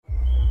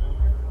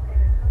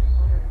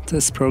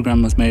This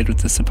programme was made with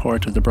the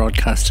support of the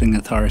Broadcasting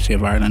Authority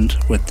of Ireland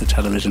with the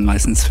television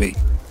licence fee.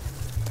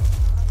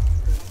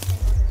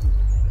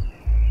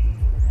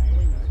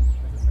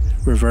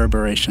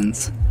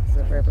 Reverberations.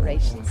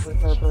 Reverberations.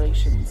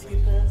 Reverberations.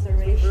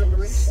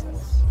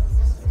 Reverberations.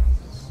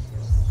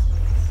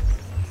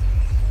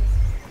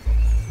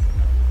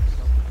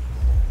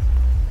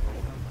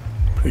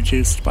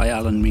 Produced by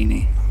Alan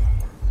Meany.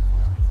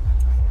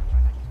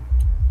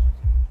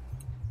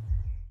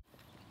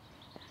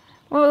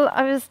 Well,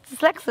 I was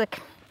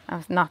dyslexic.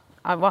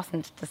 I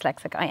wasn't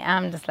dyslexic. I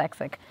am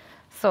dyslexic.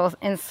 So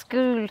in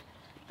school,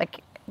 like,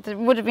 there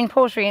would have been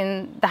poetry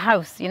in the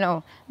house,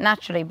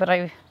 naturally, but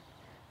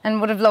and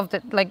would have loved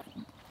it, like,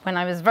 when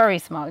I was very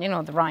small,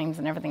 the rhymes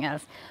and everything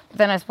else. But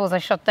then I suppose I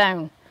shut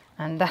down,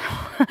 and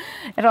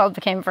it all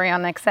became very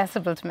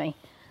inaccessible to me.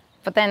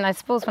 But then I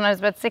suppose when I was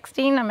about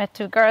 16, I met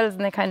two girls,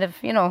 and they kind of,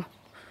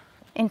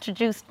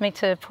 introduced me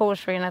to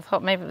poetry, and I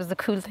thought maybe it was a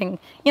cool thing.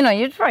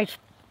 You'd write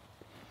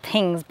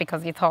things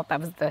because you thought that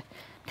was the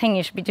thing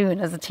you should be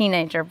doing as a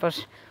teenager,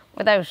 but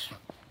without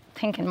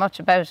thinking much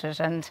about it.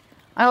 And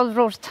I always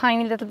wrote a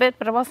tiny little bit,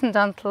 but it wasn't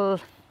until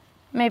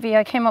maybe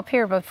I came up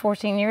here about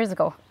 14 years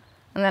ago,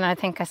 and then I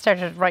think I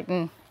started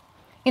writing,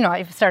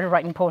 I started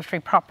writing poetry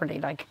properly,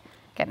 like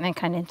getting in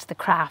kind of into the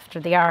craft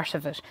or the art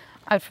of it.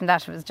 Out from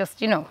that, it was just,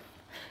 I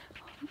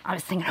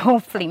was thinking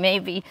hopefully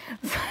maybe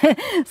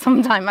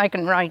sometime I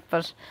can write,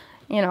 but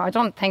I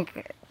don't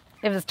think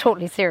it was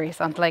totally serious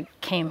until I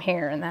came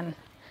here. And then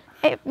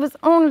it was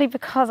only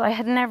because I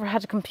had never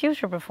had a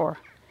computer before,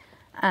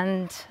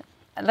 and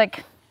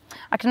like,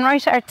 I can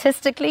write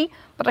artistically,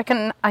 but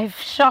I have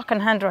shocking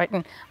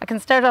handwriting. I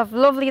can start off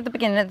lovely at the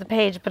beginning of the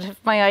page, but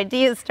if my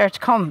ideas start to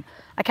come,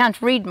 I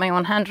can't read my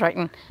own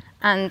handwriting.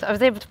 And I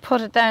was able to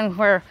put it down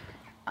where,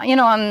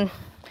 on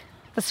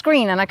the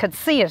screen, and I could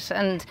see it,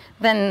 and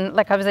then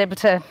like I was able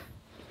to,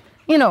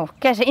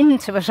 get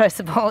into it, I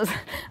suppose.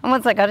 And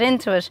once I got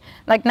into it,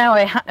 like now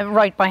I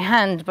write by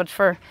hand, but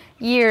for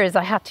years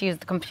I had to use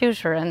the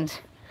computer, and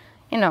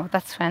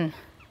that's when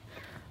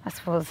I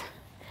suppose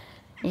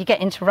you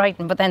get into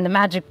writing, but then the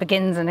magic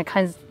begins and it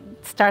kind of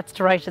starts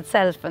to write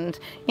itself. And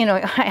I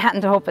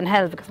hadn't a hope in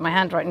hell because my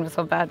handwriting was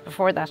so bad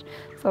before that.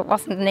 So it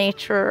wasn't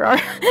nature or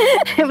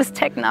it was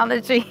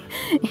technology.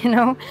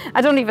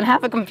 I don't even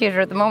have a computer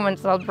at the moment.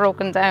 It's all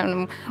broken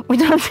down. We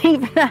don't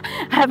even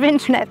have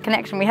internet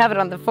connection. We have it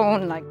on the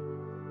phone, like.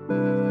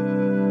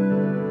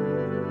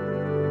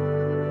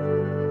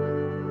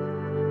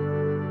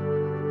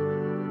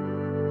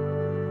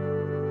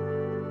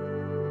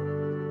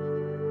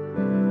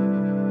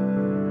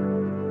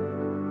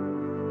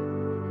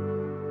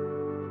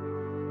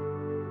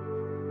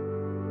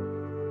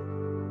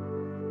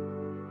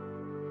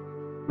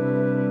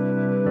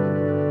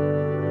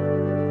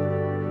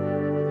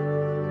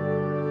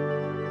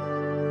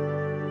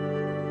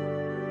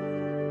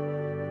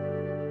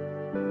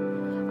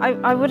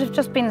 I would have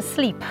just been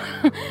asleep.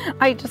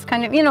 I just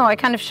kind of, I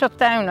kind of shut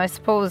down, I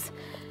suppose.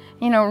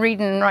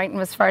 Reading and writing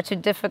was far too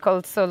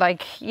difficult. So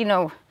like,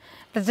 the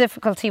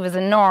difficulty was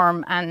a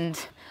norm and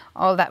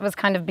all that was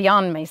kind of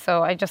beyond me.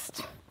 So I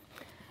just,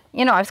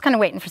 I was kind of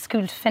waiting for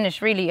school to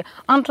finish really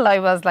until I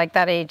was like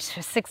that age,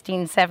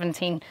 16,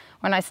 17,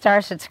 when I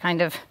started to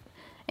kind of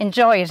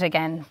enjoy it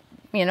again,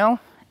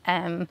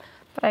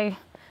 But I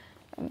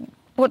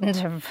wouldn't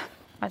have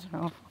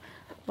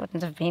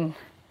been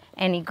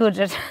any good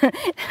at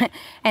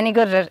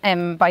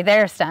by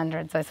their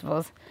standards, I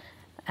suppose.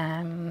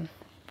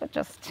 But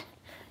just,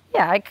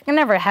 I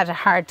never had a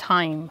hard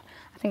time.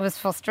 I think it was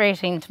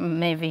frustrating to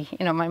maybe,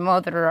 my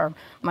mother or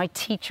my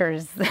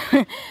teachers,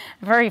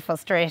 very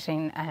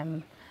frustrating.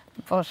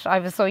 But I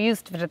was so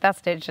used to it at that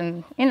stage,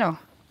 and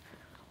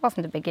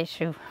wasn't a big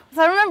issue.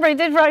 So I remember I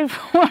did write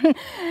one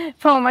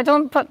poem. I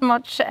don't put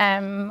much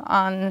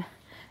on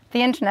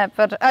the internet,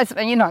 but like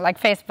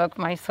Facebook,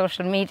 my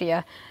social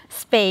media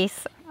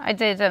space, I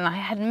did, and I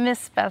had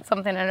misspelled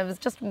something, and it was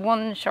just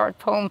one short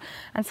poem,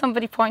 and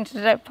somebody pointed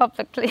it out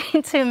publicly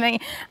to me,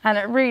 and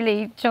it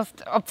really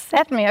just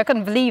upset me. I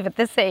couldn't believe at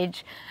this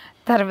age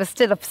that it was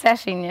still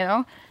upsetting,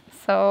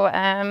 So,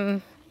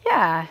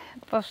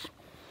 but,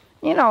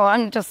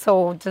 I'm just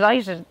so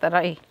delighted that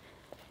I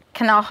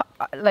can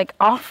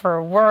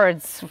offer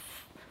words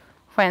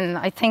when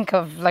I think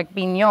of like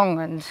being young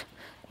and,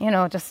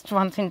 just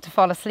wanting to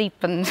fall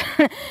asleep and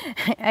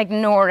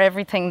ignore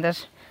everything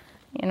that,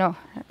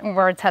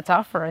 words had to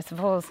offer, I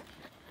suppose.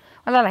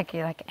 Well, I like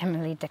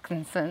Emily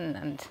Dickinson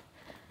and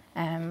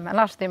a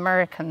lot of the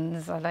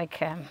Americans. I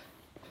like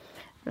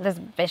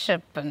Elizabeth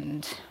Bishop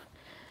and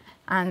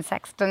Anne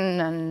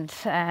Sexton,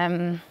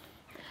 and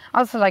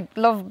also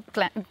love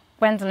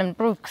Gwendolyn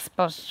Brooks.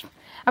 But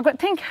I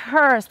think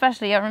her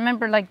especially, I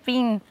remember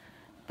being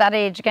that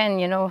age again,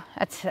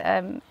 at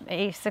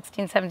age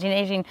 16, 17,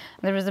 18,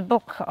 there was a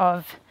book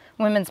of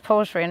women's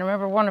poetry, and I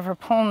remember one of her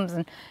poems,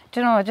 and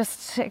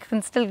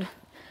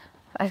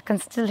I can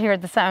still hear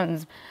the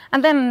sounds.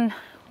 And then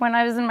when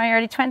I was in my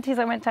early 20s,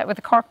 I went out with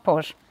a Cork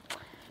poet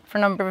for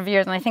a number of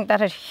years, and I think that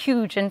had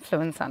huge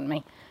influence on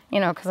me,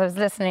 because I was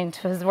listening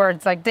to his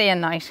words like day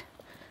and night.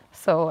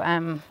 So I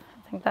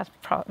think that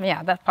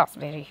that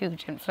possibly had a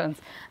huge influence.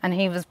 And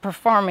he was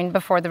performing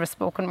before there was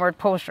spoken word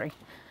poetry.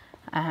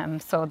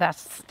 So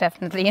that's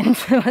definitely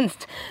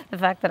influenced the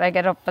fact that I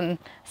get up and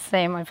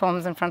say my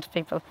poems in front of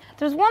people.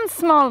 There was one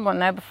small one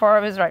now before I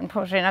was writing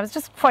poetry, and I was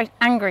just quite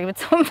angry with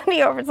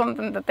somebody over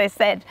something that they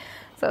said.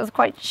 So it was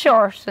quite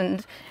short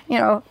and,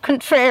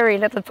 contrary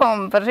little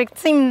poem, but it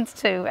seemed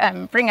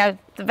to bring out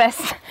the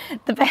best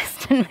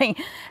in me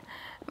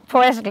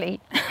poetically.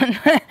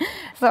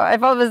 So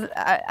I've always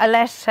I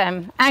let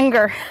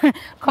anger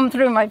come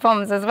through my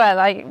poems as well.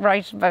 I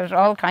write about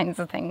all kinds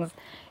of things,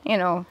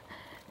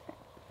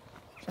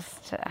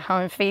 just how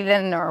I'm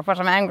feeling or what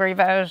I'm angry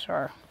about,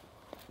 or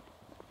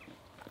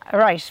I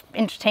write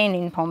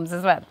entertaining poems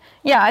as well.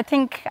 Yeah, I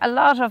think a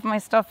lot of my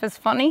stuff is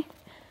funny.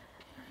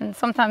 And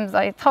sometimes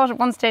I thought at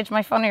one stage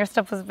my funnier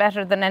stuff was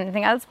better than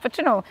anything else, but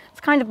it's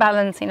kind of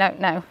balancing out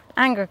now.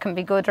 Anger can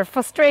be good, or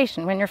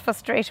frustration. When you're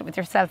frustrated with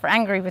yourself or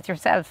angry with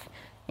yourself,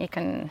 you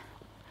can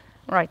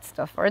write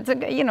stuff. Or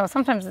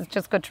sometimes it's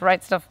just good to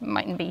write stuff. It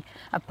mightn't be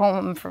a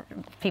poem for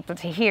people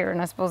to hear.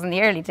 And I suppose in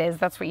the early days,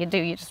 that's what you do.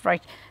 You just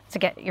write to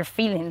get your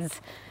feelings,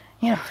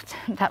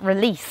 that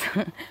release.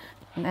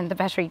 And then the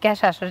better you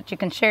get at it, you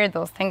can share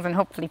those things and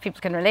hopefully people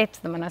can relate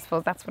to them. And I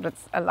suppose that's what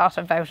it's a lot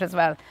about as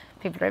well.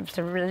 People are able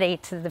to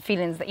relate to the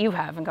feelings that you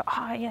have and go,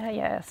 oh,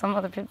 yeah, some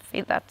other people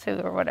feel that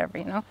too, or whatever,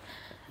 Maybe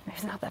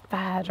it's not that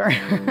bad, or...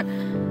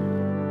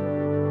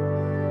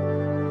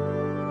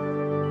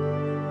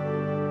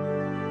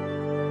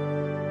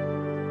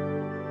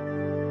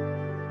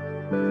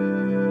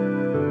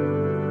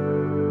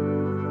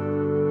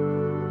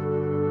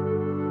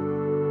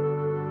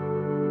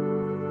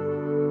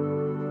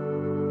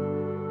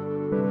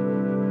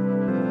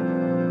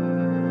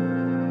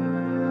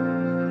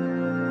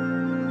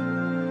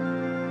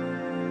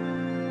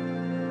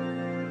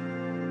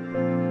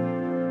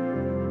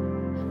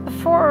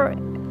 Before,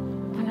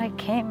 when I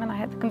came and I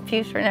had the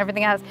computer and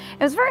everything else,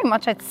 it was very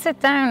much I'd sit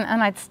down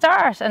and I'd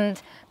start,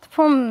 and the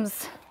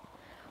poems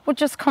would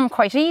just come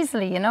quite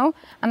easily, and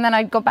then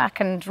I'd go back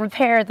and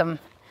repair them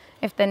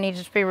if they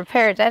needed to be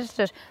repaired,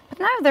 edited. But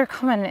now they're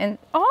coming in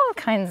all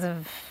kinds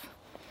of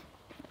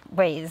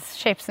ways,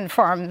 shapes and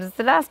forms.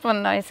 The last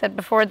one I said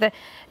before,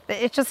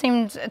 it just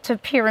seemed to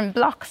appear in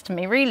blocks to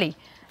me, really.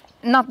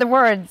 Not the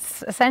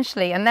words,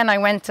 essentially. And then I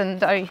went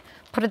and I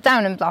put it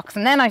down in blocks,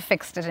 and then I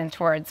fixed it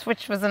into words,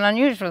 which was an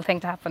unusual thing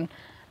to happen.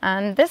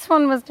 And this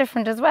one was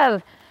different as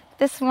well.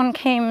 This one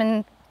came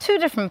in 2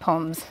 different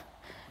poems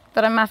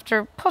that I'm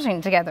after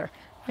putting together,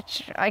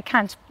 which I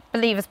can't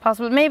believe is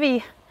possible.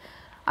 Maybe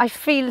I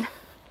feel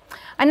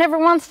I never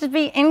wanted to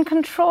be in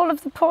control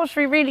of the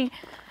poetry, really,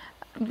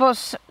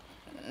 but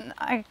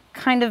I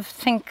kind of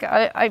think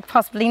I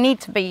possibly need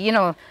to be,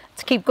 to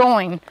keep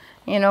going.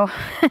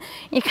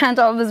 You can't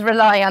always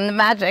rely on the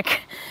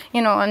magic,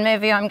 and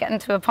maybe I'm getting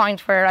to a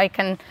point where I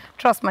can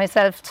trust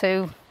myself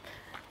to,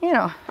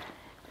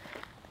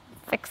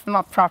 fix them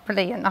up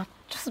properly and not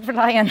just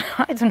rely on,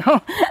 I don't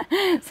know,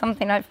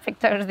 something I've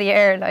picked out of the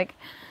air,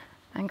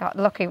 and got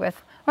lucky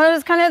with. Well, it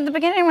was kind of at the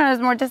beginning when I was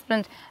more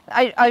disciplined.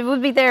 I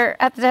would be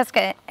there at the desk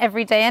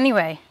every day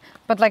anyway,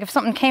 but if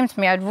something came to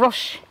me, I'd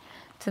rush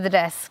to the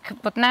desk.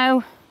 But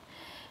now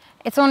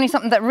it's only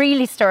something that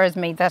really stirs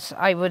me that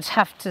I would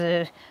have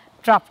to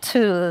drop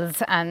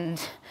tools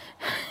and,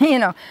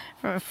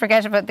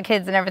 forget about the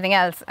kids and everything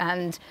else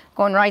and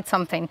go and write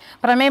something.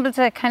 But I'm able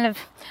to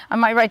I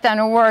might write down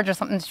a word or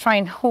something to try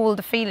and hold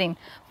the feeling.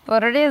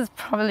 But it is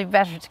probably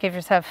better to give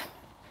yourself,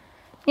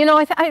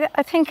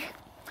 I think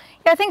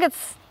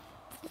it's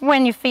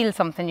when you feel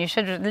something, you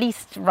should at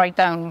least write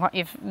down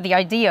the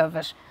idea of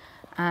it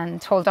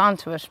and hold on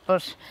to it.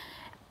 But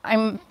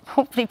I'm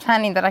hopefully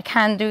planning that I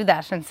can do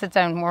that and sit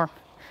down more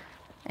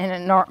in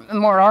a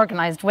more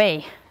organised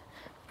way.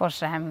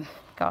 But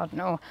God,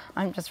 no,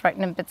 I'm just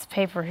writing in bits of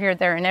paper here,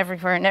 there and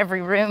everywhere, in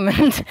every room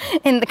and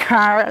in the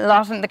car, a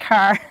lot in the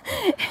car.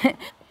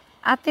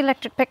 At the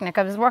electric picnic,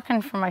 I was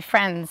working for my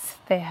friends.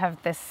 They had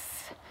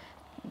this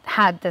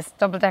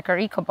double-decker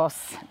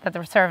eco-bus that they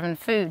were serving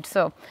food.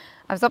 So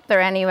I was up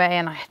there anyway,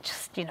 and I had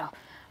just, I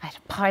had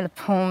a pile of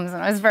poems,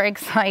 and I was very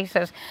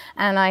excited.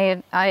 And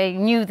I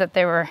knew that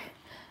they were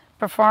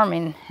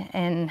performing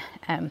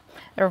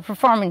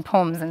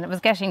poems, and it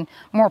was getting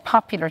more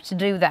popular to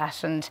do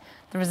that, and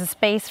there was a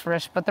space for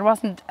it, but there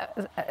wasn't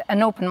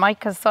an open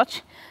mic as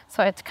such.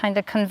 So I had to kind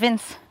of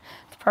convince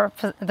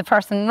the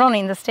person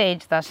running the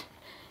stage that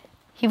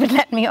he would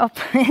let me up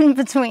in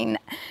between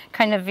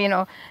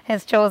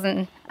his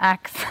chosen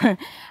acts.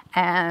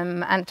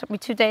 And it took me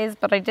 2 days,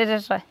 but I did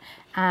it.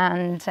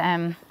 And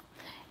I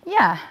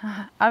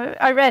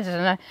read it,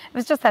 and it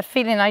was just that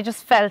feeling. I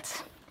just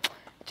felt,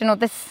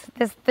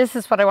 this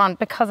is what I want,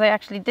 because I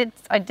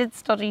did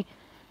study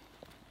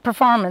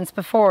performance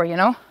before,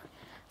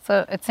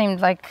 So it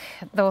seemed like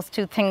those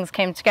 2 things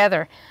came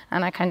together,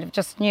 and I kind of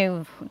just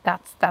knew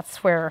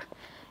that's where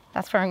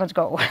I'm going to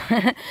go.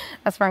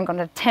 That's where I'm going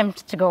to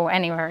attempt to go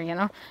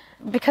anywhere,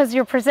 Because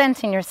you're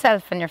presenting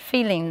yourself and your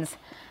feelings,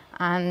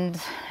 and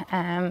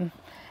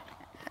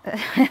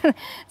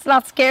it's a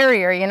lot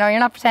scarier, you know, you're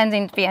not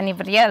pretending to be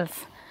anybody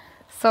else.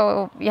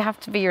 So you have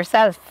to be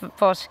yourself,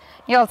 but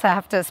you also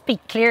have to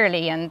speak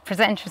clearly and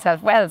present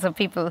yourself well so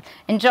people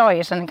enjoy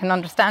it and can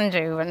understand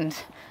you, and,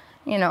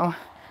 you know,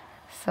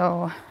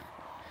 so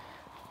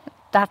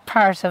that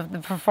part of the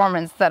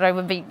performance that I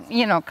would be,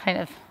 you know, kind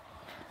of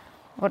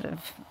would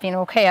have been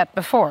okay at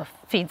before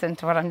feeds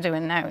into what I'm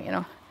doing now, you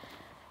know.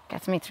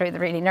 Gets me through the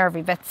really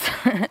nervy bits.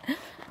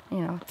 You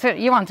know, so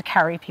you want to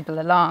carry people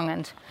along.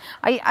 And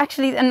I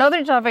actually,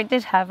 another job I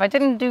did have, I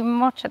didn't do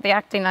much at the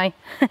acting.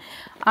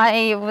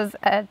 I was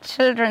a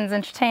children's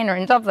entertainer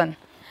in Dublin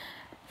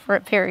for a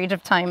period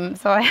of time.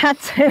 So I had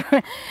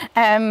to,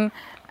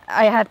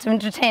 I had to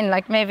entertain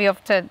like maybe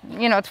up to,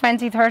 you know,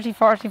 20, 30,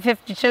 40,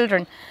 50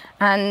 children.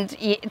 And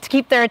to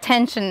keep their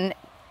attention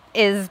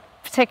is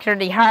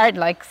particularly hard,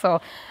 like,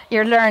 so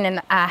you're learning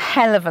a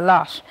hell of a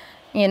lot,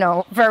 you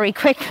know, very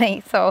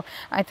quickly. So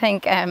I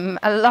think a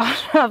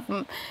lot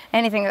of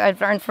anything that I've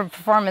learned from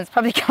performance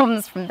probably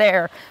comes from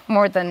there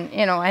more than,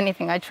 you know,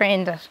 anything I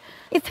trained at.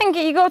 You think,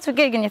 you go to a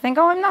gig and you think,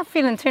 oh, I'm not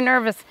feeling too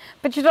nervous,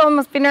 but you'd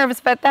almost be nervous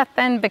about that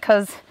then,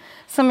 because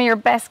some of your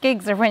best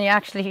gigs are when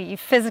you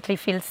physically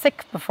feel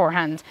sick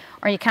beforehand,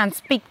 or you can't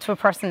speak to a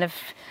person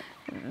if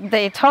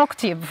they talk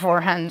to you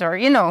beforehand, or,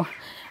 you know.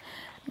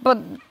 But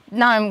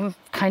now I'm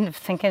kind of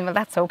thinking, well,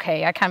 that's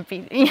okay. I can't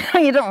be, you know,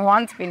 you don't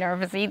want to be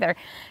nervous either,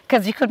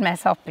 because you could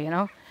mess up, you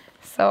know.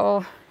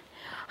 So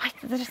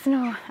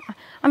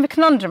I'm a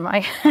conundrum.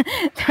 I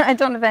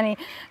don't have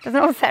there's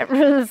no set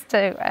rules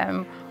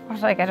to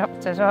what I get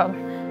up to at all.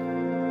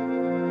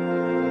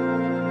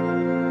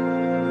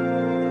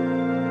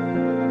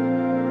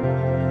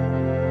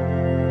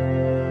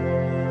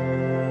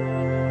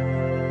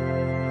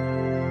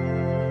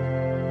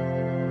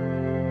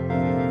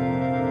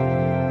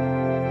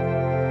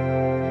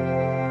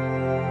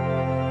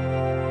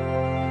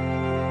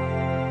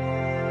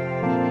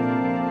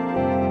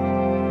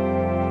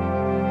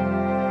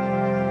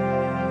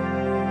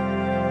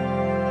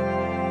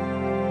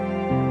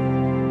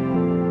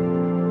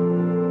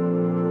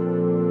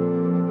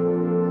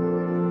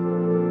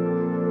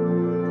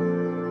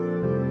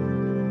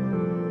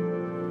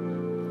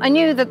 I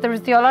knew that there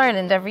was the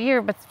All-Ireland every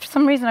year, but for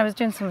some reason I was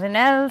doing something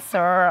else,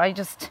 or I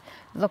just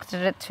looked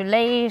at it too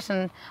late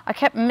and I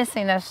kept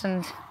missing it.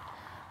 And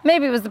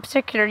maybe it was the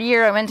particular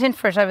year I went in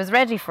for it, I was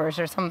ready for it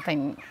or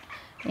something,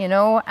 you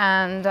know,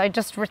 and I'd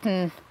just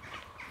written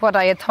what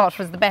I had thought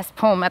was the best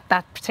poem at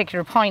that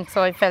particular point,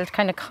 so I felt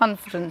kind of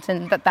confident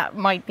in that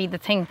might be the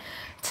thing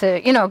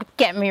to, you know,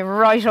 get me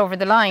right over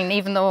the line,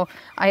 even though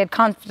I had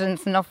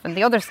confidence enough in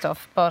the other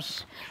stuff.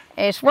 But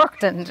it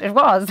worked, and it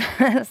was.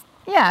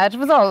 Yeah, it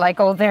was all like,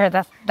 oh,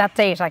 that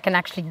date, I can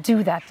actually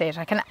do that date.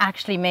 I can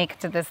actually make it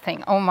to this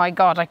thing. Oh my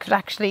God, I could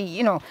actually,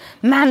 you know,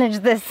 manage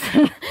this.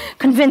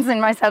 Convincing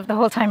myself the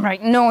whole time,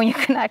 right, no, you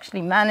can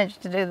actually manage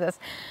to do this.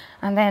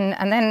 And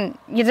then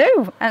you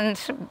do. And,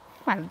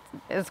 well,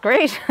 it's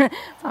great.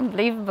 It's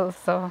unbelievable.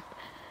 So,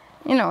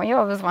 you know, you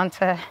always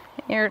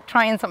you're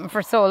trying something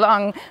for so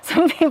long.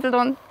 Some people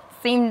don't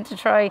seem to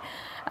try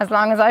as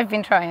long as I've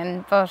been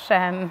trying. But, you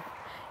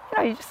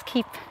know, you just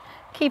keep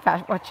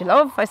at what you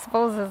love, I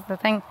suppose, is the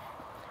thing.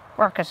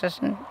 Work at it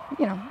and,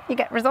 you know, you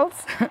get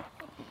results.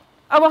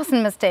 I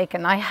wasn't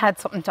mistaken. I had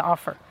something to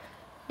offer,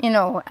 you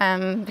know,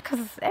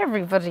 because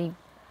everybody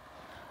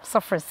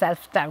suffers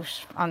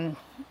self-doubt on,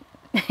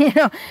 you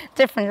know,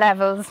 different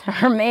levels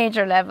or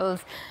major levels.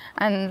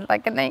 And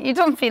like, you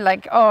don't feel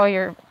like, oh,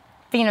 you're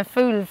being a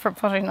fool for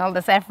putting all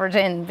this effort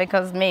in,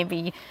 because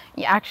maybe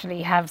you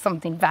actually have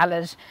something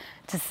valid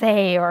to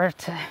say or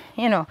to,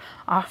 you know,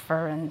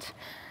 offer. And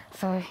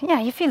so, yeah,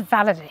 you feel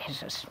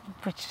validated,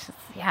 which is,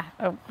 yeah,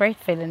 a great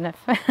feeling.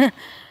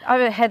 I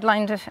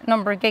headlined a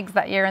number of gigs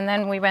that year, and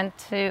then I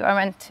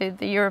went to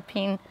the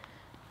European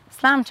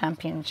Slam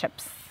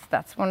Championships.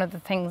 That's one of the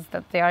things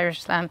that the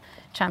Irish Slam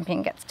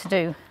champion gets to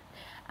do.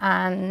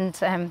 And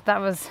that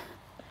was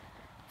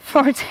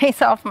 4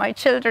 days off my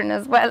children,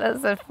 as well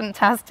as a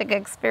fantastic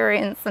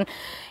experience. And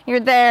you're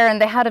there,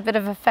 and they had a bit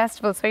of a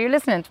festival, so you're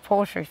listening to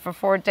poetry for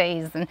 4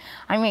 days. And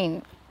I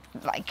mean,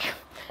 like,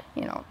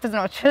 you know, there's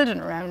no children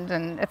around,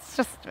 and it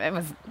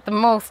was the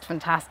most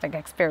fantastic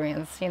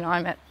experience. You know,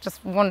 I met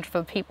just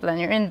wonderful people, and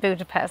you're in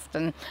Budapest,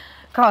 and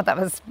God, that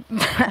was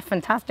a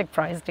fantastic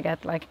prize to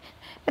get. Like,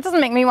 it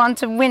doesn't make me want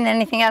to win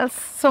anything else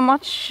so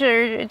much,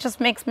 or it just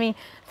makes me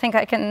think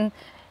I can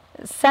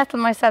settle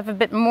myself a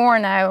bit more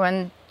now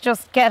and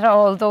just get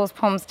all those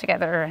poems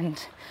together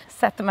and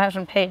set them out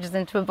on pages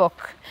into a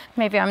book.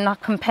 Maybe I'm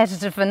not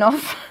competitive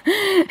enough,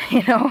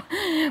 you know.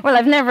 Well,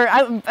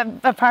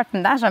 apart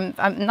from that,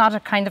 I'm not a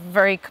kind of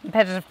very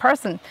competitive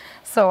person.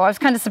 So I was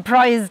kind of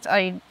surprised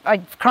I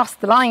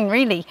crossed the line,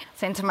 really,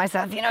 saying to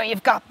myself, you know,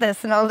 you've got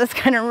this, and all this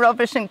kind of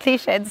rubbish and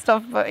cliched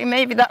stuff, but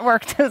maybe that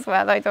worked as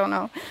well, I don't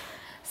know.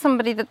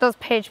 Somebody that does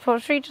page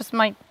poetry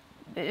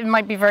it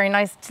might be very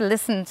nice to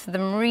listen to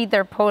them read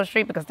their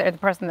poetry, because they're the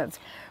person that's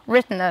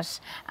written it,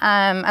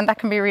 and that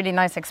can be a really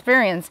nice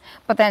experience.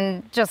 But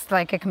then, just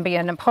like, it can be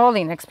an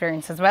appalling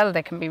experience as well.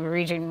 They can be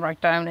reading right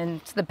down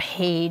into the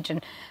page,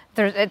 and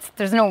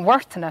there's no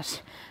worth in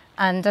it.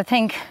 And I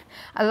think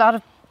a lot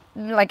of,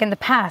 like in the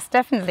past,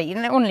 definitely,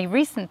 in the only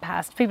recent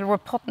past, people were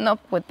putting up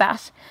with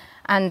that,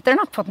 and they're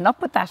not putting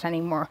up with that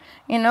anymore,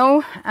 you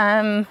know.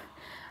 And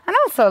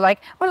also,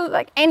 like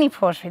any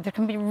poetry, there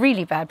can be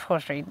really bad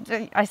poetry.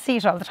 I see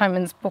it all the time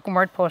in spoken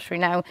word poetry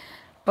now,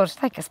 but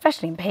like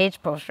especially in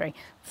page poetry,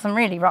 some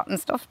really rotten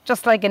stuff,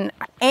 just like in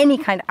any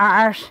kind of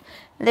art,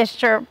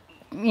 literature,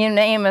 you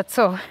name it.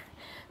 So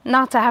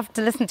not to have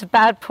to listen to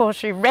bad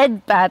poetry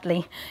read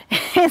badly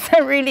is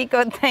a really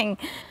good thing.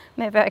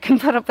 Maybe I can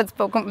put up with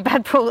spoken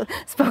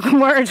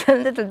word a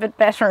little bit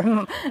better,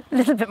 a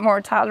little bit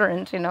more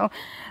tolerant, you know.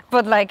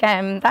 But like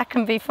that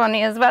can be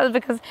funny as well,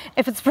 because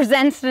if it's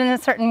presented in a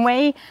certain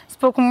way,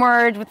 spoken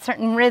word with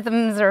certain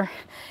rhythms or,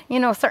 you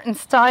know, certain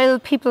style,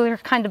 people are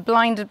kind of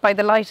blinded by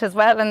the light as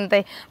well, and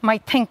they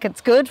might think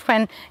it's good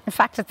when in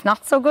fact it's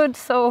not so good.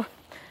 So,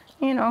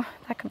 you know,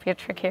 that could be a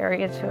tricky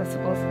area too, I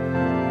suppose.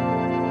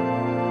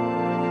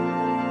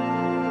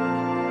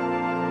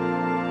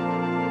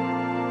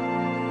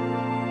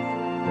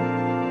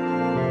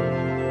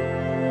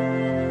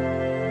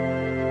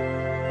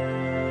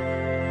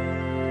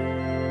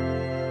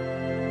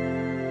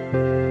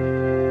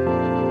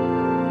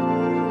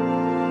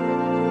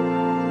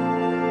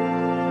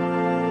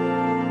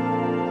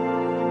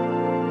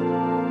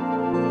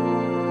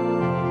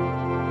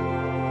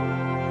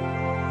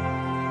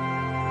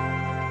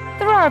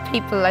 There are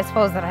people, I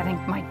suppose, that I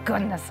think, my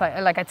goodness,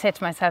 I'd say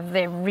to myself,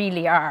 they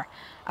really are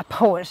a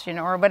poet, you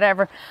know, or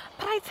whatever.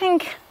 But I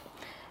think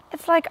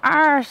it's like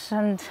art,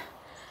 and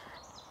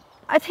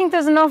I think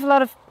there's an awful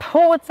lot of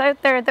poets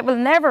out there that will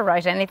never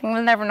write anything,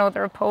 will never know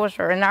they're a poet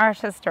or an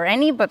artist or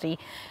anybody.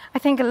 I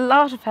think a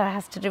lot of it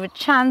has to do with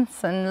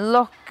chance and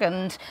luck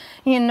and,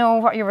 you know,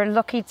 what you were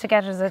lucky to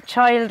get as a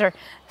child or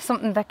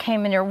something that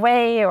came in your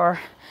way, or,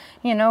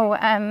 you know.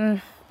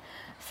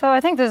 So I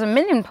think there's a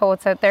million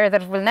poets out there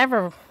that will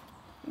never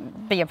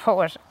be a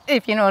poet,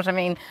 if you know what I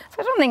mean.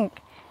 So I don't think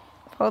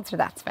poets are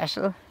that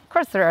special. Of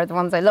course there are the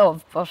ones I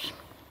love, but,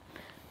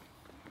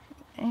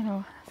 you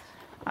know,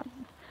 I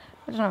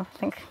don't know, I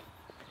think,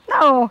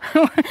 no,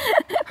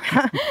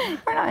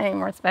 we're not any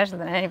more special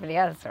than anybody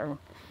else, or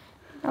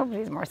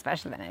nobody's more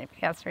special than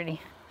anybody else, really.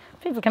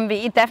 People can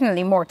be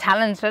definitely more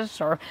talented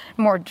or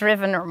more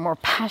driven or more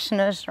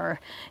passionate, or,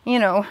 you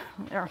know,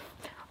 or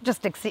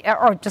just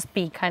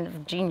be kind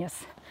of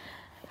genius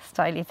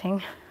styly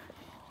thing.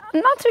 I'm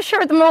not too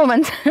sure at the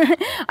moment.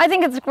 I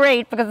think it's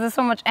great because there's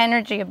so much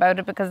energy about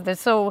it, because there's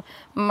so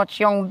much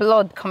young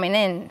blood coming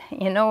in,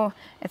 you know,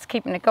 it's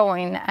keeping it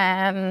going.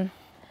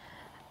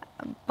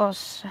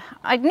 But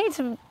I'd need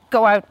to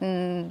go out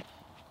and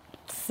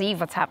see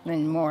what's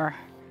happening more.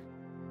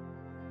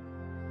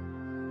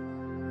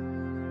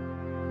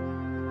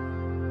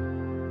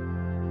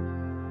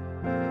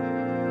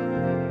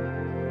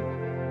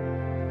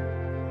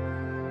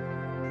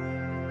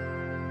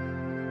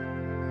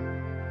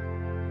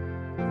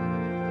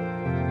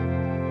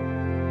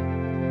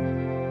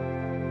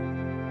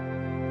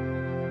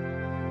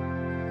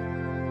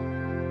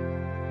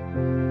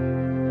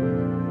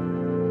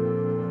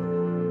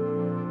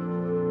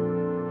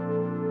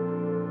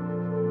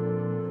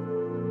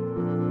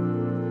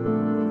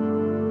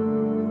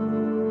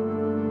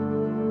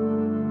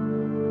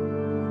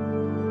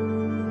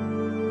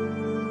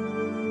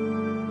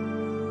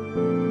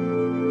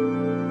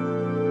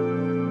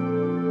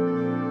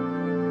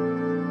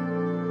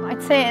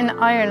 I'd say in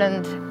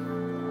Ireland,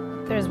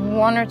 there's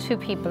one or two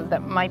people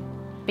that might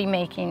be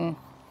making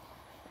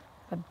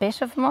a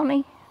bit of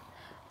money.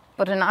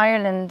 But in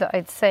Ireland,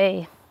 I'd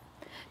say,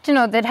 you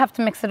know, they'd have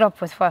to mix it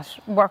up with what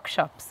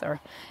workshops, or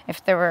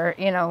if there were,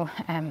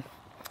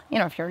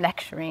 if you're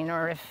lecturing,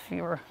 or if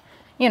you were,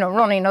 you know,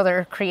 running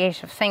other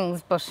creative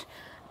things, but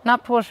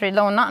not poetry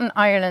alone, not in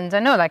Ireland. I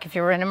know, like, if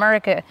you were in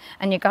America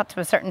and you got to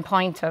a certain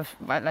point of,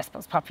 well, I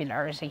suppose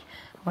popularity,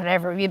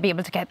 whatever, you'd be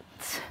able to get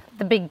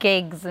the big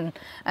gigs, and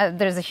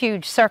there's a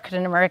huge circuit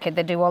in America.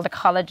 They do all the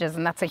colleges,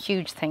 and that's a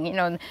huge thing, you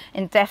know,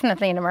 and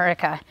definitely in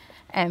America.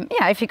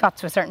 If you got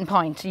to a certain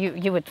point,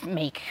 you would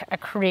make a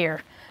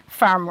career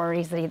far more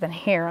easily than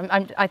here.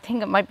 I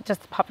think it might be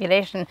just the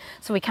population,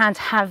 so we can't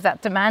have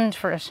that demand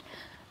for it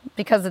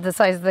because of the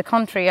size of the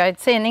country. I'd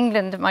say in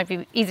England it might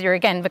be easier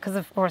again, because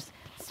of course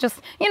it's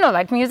just, you know,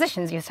 like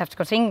musicians used to have to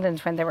go to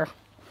England when they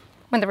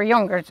were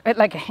younger,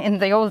 like in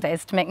the old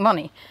days, to make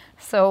money.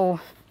 So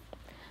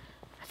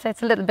I'd say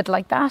it's a little bit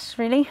like that,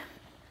 really.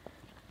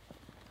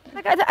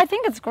 Like, I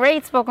think it's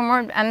great, spoken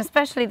word, and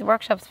especially the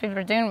workshops people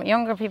are doing with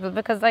younger people,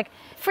 because, like,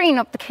 freeing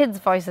up the kids'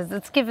 voices,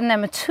 it's giving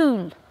them a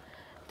tool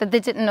that they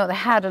didn't know they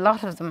had, a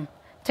lot of them,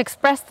 to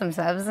express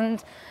themselves.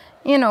 And,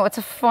 you know, it's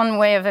a fun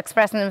way of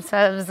expressing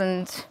themselves,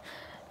 and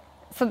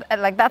so,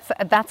 like, that's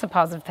a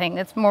positive thing.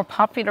 It's more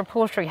popular.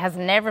 Poetry has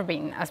never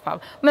been as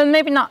popular. Well,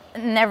 maybe not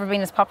never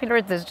been as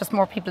popular, there's just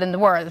more people in the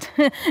world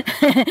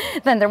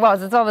than there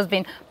was. It's always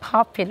been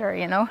popular,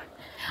 you know.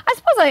 I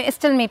suppose I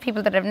still meet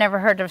people that have never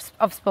heard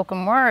of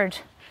spoken word.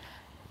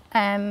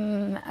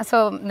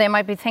 So they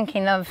might be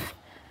thinking of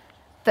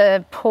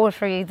the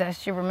poetry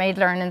that you were made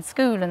learn in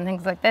school and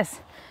things like this.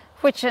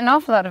 which an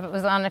awful lot of it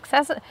was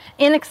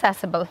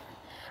inaccessible.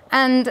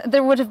 And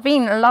there would have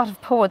been a lot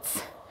of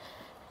poets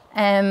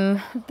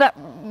that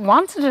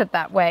wanted it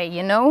that way,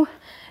 you know.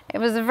 It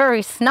was a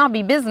very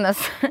snobby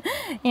business,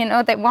 you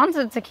know. They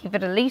wanted to keep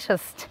it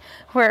elitist,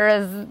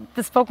 whereas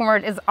the spoken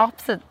word is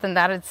opposite than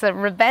that. It's a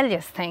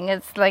rebellious thing.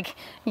 It's like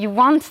you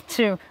want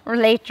to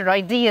relate your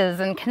ideas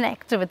and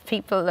connect with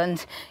people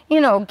and,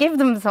 you know, give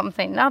them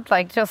something, not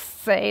like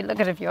just say, look,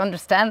 if you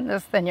understand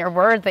this, then you're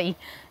worthy,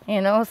 you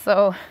know.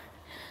 So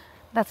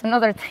that's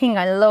another thing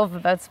I love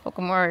about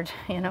spoken word,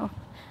 you know.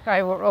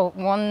 I wrote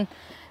one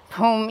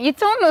poem. You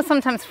don't know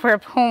sometimes where a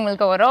poem will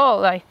go at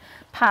all. I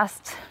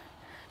passed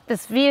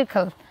this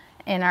vehicle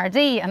in RD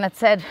and it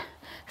said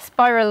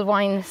spiral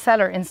wine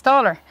cellar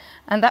installer,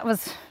 and that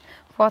was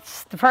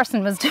what the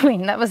person was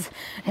doing. That was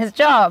his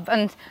job.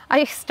 And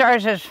I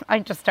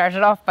just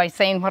started off by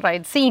saying what I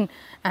had seen,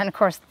 and of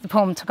course the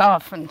poem took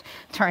off and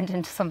turned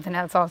into something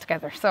else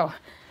altogether. So,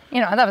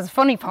 you know, that was a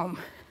funny poem.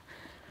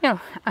 You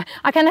know,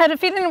 I kind of had a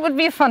feeling it would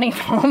be a funny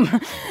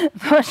poem,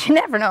 but you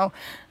never know.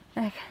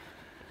 Like,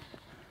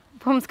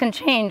 poems can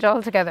change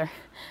altogether.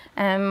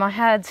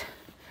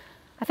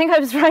 I think I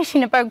was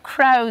writing about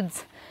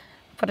crowds,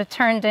 but it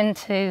turned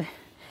into,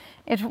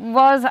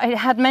 I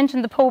had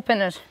mentioned the Pope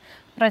in it,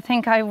 but I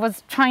think I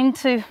was trying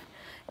to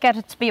get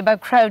it to be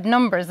about crowd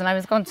numbers, and I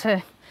was going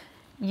to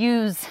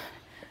use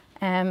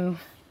different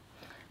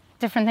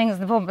things in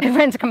the poem, but it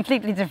went a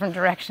completely different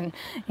direction.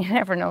 You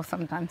never know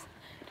sometimes.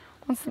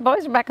 Once the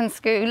boys are back in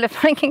school,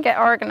 if I can get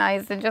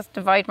organised and just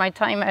divide my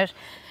time out,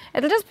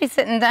 it'll just be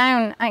sitting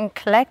down and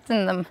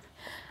collecting them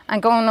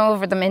and going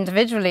over them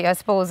individually, I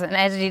suppose, and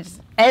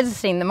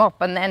editing them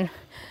up, and then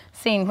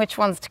seeing which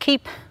ones to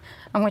keep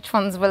and which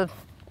ones will,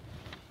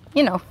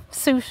 you know,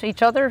 suit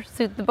each other,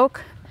 suit the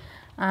book,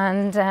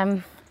 and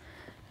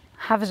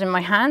have it in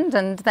my hand,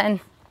 and then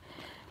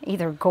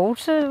either go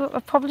to a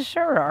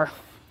publisher or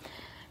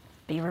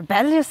be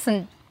rebellious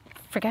and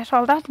forget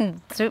all that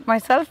and do it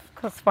myself,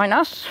 because why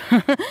not?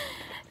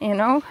 You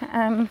know,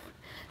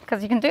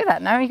 because you can do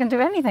that now, you can do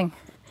anything.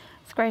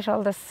 It's great,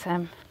 all this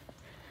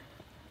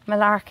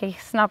malarkey,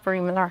 snobbery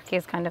malarkey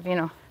is kind of, you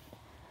know,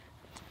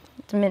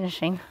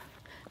 diminishing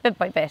bit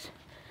by bit.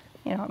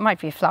 You know, it might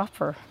be a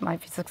flop or it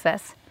might be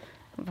success,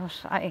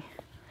 but I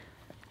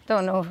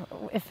don't know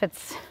if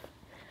it's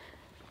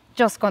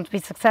just going to be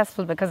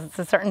successful because it's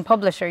a certain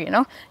publisher, you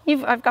know.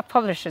 I've got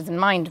publishers in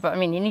mind, but I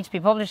mean, you need to be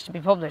published,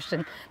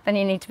 and then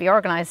you need to be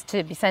organised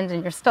to be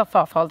sending your stuff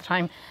off all the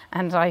time,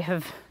 and I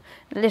have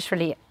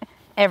literally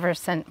ever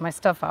sent my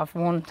stuff off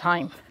one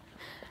time,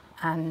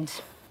 and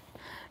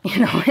you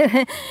know,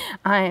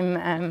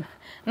 I'm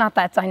not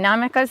that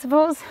dynamic, I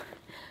suppose.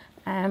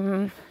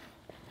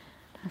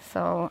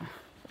 So,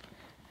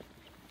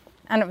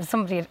 and it was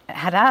somebody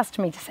had asked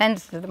me to send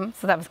it to them,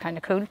 so that was kind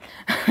of cool.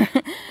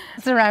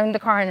 It's around the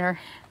corner.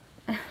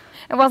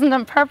 It wasn't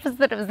on purpose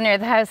that it was near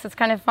the house. It's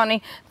kind of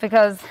funny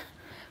because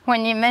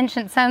when you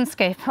mentioned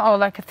soundscape,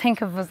 all I could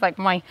think of was like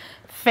my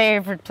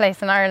favourite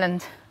place in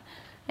Ireland,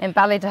 in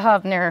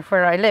Ballydehob, near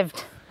where I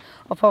lived,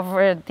 up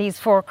over these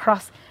 4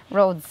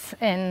 crossroads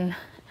in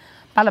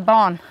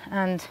Ballabon,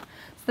 and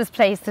this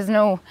place, there's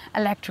no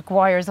electric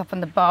wires up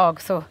in the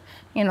bog, so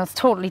you know, it's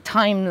totally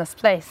timeless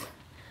place.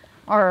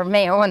 Or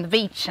Mayo on the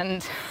beach,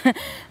 and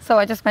so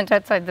I just went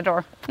outside the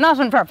door. Not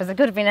on purpose, it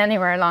could have been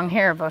anywhere along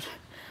here, but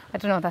I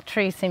don't know, that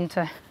tree seemed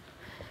to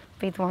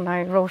be the one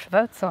I wrote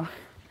about, so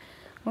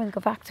we'll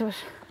go back to it.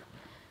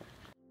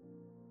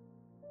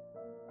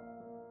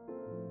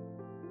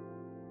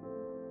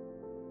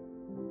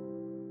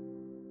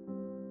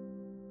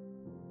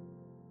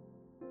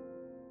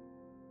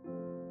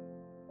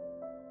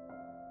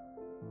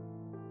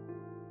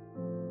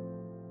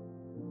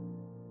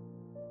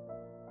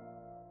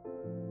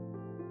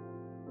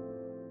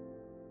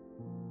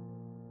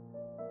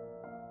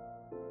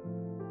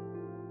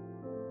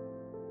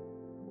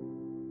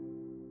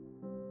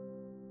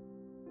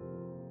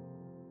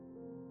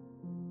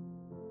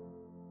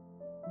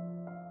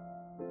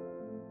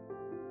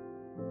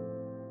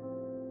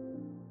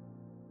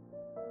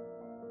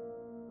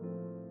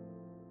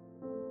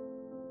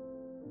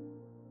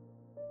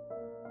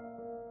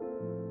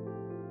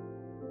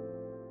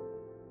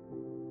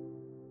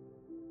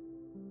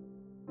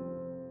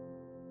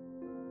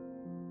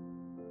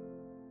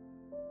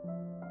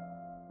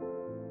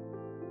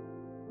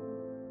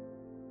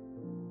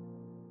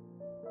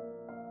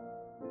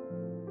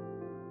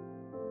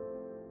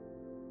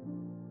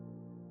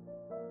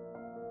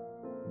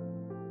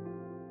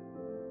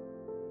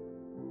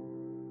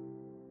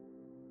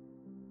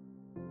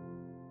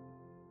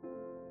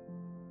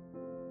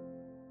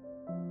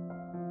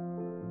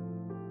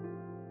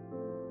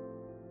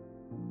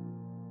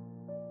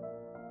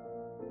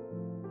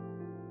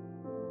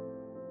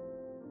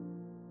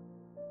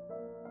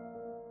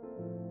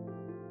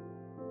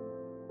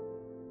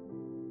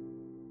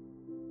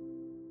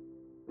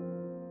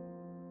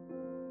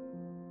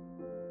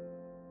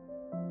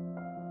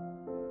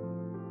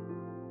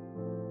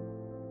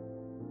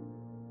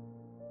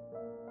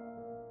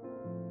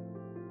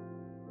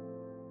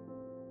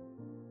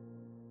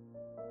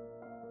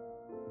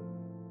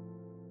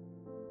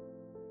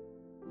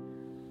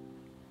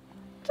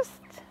 just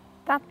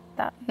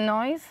that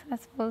noise, I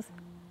suppose.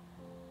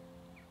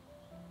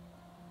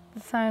 The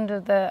sound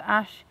of the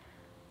ash.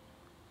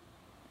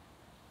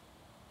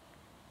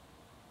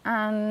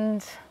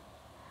 And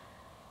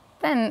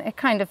then it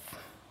kind of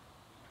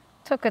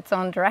took its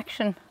own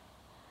direction.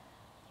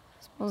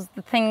 I suppose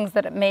the things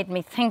that it made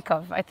me think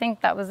of, I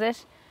think that was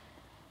it.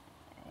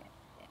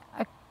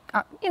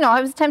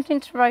 I was attempting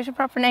to write a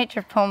proper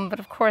nature poem, but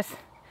of course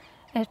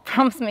it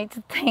prompts me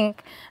to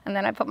think, and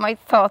then I put my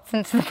thoughts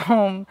into the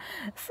poem.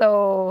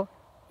 So,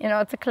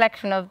 it's a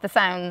collection of the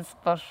sounds,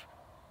 but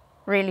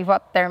really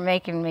what they're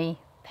making me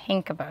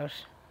think about.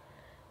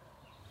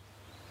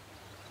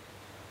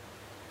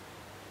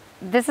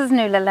 This is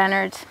Nuala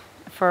Leonard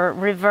for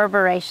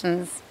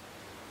Reverberations.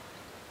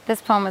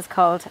 This poem is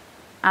called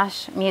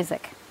Ash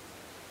Music.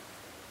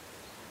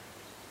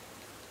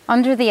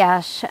 Under the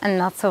ash and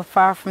not so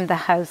far from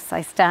the house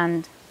I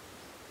stand,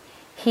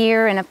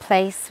 here in a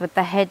place with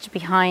the hedge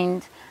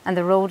behind and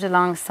the road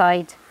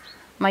alongside,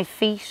 my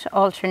feet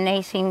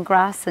alternating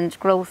grass and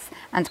growth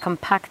and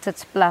compacted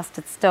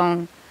blasted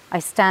stone, I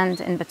stand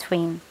in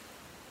between.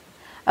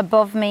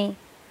 Above me,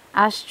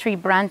 ash tree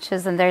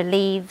branches and their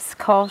leaves,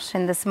 caught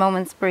in this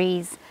moment's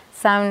breeze,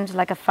 sound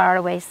like a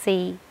faraway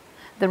sea,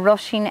 the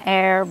rushing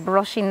air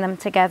brushing them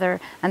together,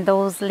 and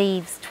those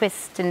leaves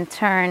twist in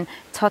turn,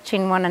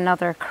 touching one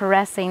another,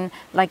 caressing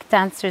like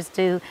dancers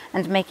do,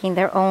 and making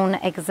their own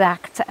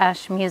exact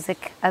ash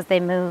music as they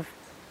move.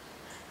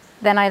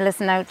 Then I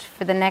listen out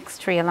for the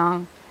next tree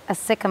along, a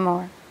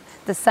sycamore,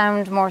 the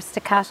sound more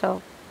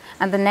staccato,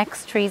 and the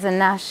next tree's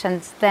an ash,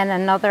 and then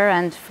another,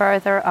 and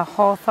further a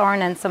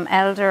hawthorn and some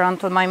elder,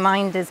 until my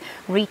mind is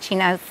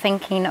reaching out,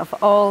 thinking of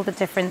all the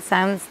different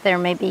sounds there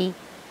may be,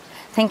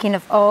 thinking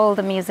of all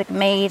the music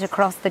made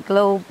across the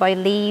globe by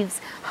leaves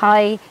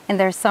high in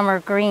their summer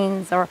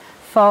greens or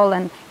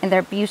fallen in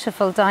their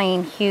beautiful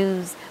dying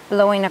hues,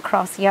 blowing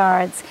across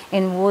yards,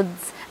 in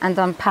woods, and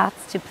on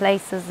paths to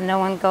places no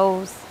one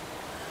goes.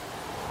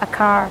 A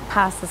car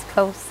passes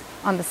close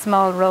on the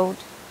small road,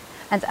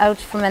 and out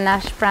from an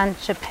ash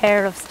branch a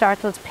pair of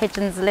startled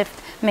pigeons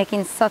lift,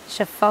 making such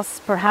a fuss,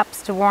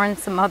 perhaps to warn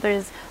some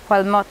others,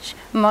 while much,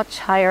 much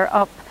higher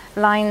up,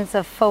 lines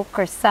of folk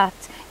are sat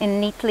in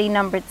neatly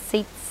numbered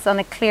seats on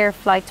a clear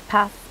flight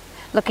path,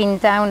 looking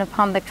down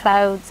upon the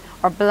clouds,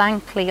 or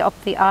blankly up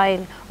the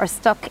aisle, or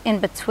stuck in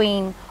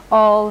between,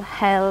 all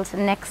held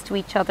next to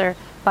each other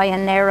by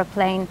an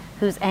aeroplane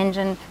whose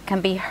engine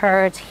can be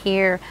heard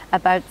here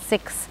about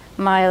 6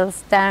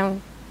 miles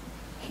down.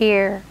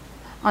 Here,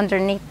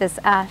 underneath this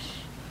ash,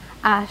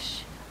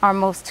 our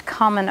most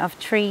common of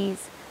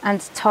trees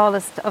and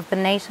tallest of the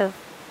native,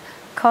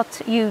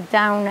 cut you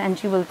down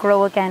and you will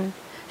grow again,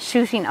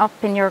 shooting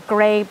up in your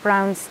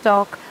grey-brown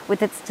stalk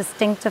with its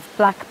distinctive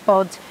black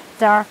bud,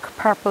 dark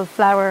purple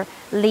flower,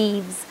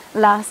 leaves,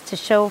 last to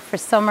show for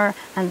summer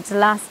and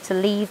last to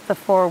leave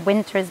before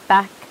winter's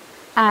back.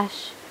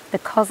 Ash, the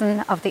cousin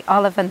of the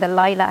olive and the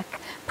lilac,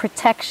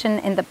 protection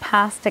in the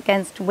past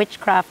against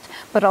witchcraft,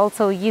 but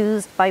also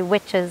used by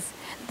witches.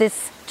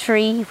 This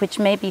tree, which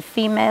may be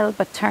female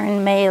but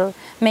turn male,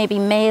 may be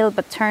male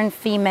but turn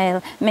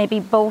female, may be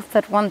both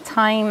at one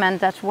time,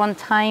 and at one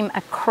time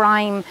a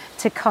crime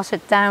to cut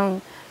it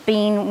down,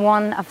 being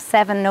one of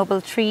 7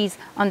 noble trees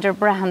under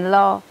Brehon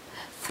law,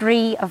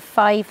 3 of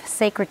 5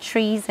 sacred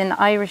trees in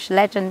Irish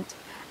legend.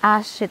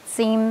 Ash, it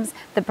seems,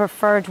 the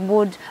preferred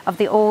wood of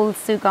the old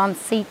Sugan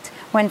seat,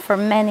 when for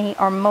many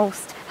or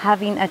most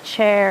having a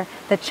chair,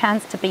 the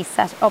chance to be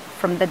set up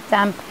from the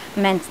damp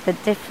meant the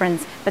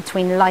difference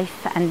between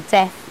life and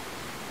death.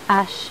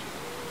 Ash,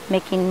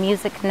 making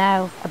music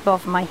now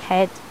above my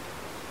head.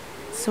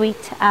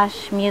 Sweet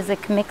ash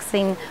music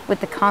mixing with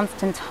the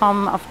constant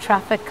hum of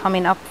traffic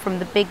coming up from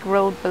the big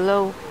road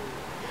below.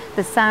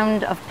 The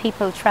sound of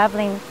people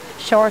travelling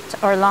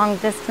short or long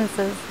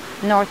distances,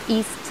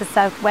 northeast to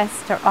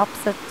southwest or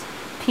opposite.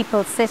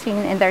 People sitting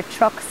in their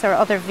trucks or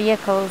other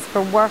vehicles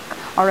for work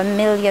or a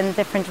million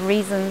different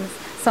reasons,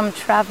 some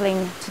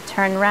travelling to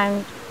turn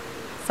round,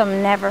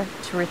 some never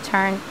to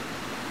return,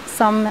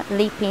 some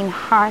leaping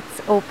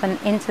hearts open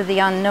into the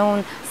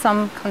unknown,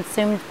 some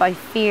consumed by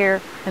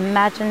fear,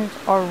 imagined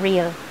or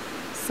real,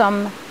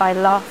 some by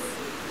loss,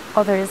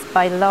 others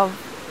by love,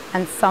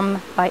 and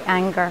some by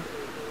anger.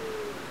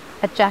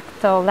 A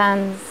jackdaw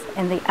lands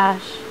in the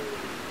ash,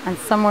 and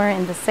somewhere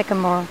in the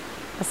sycamore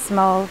a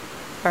small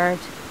bird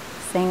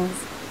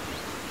sings.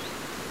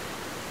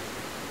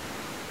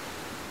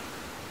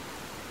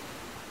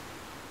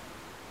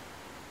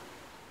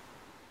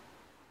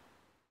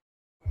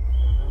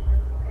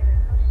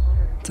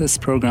 This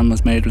programme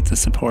was made with the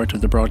support of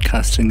the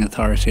Broadcasting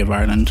Authority of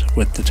Ireland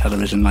with the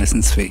television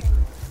licence fee.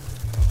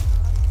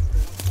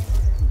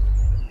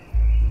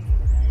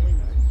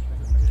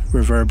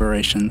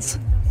 Reverberations.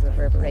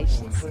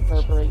 Reverberations.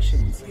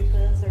 Reverberations.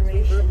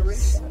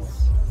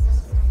 Reverberations.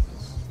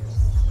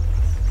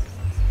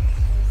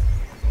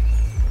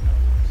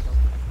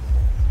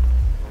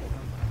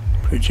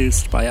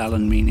 Produced by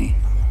Alan Meany.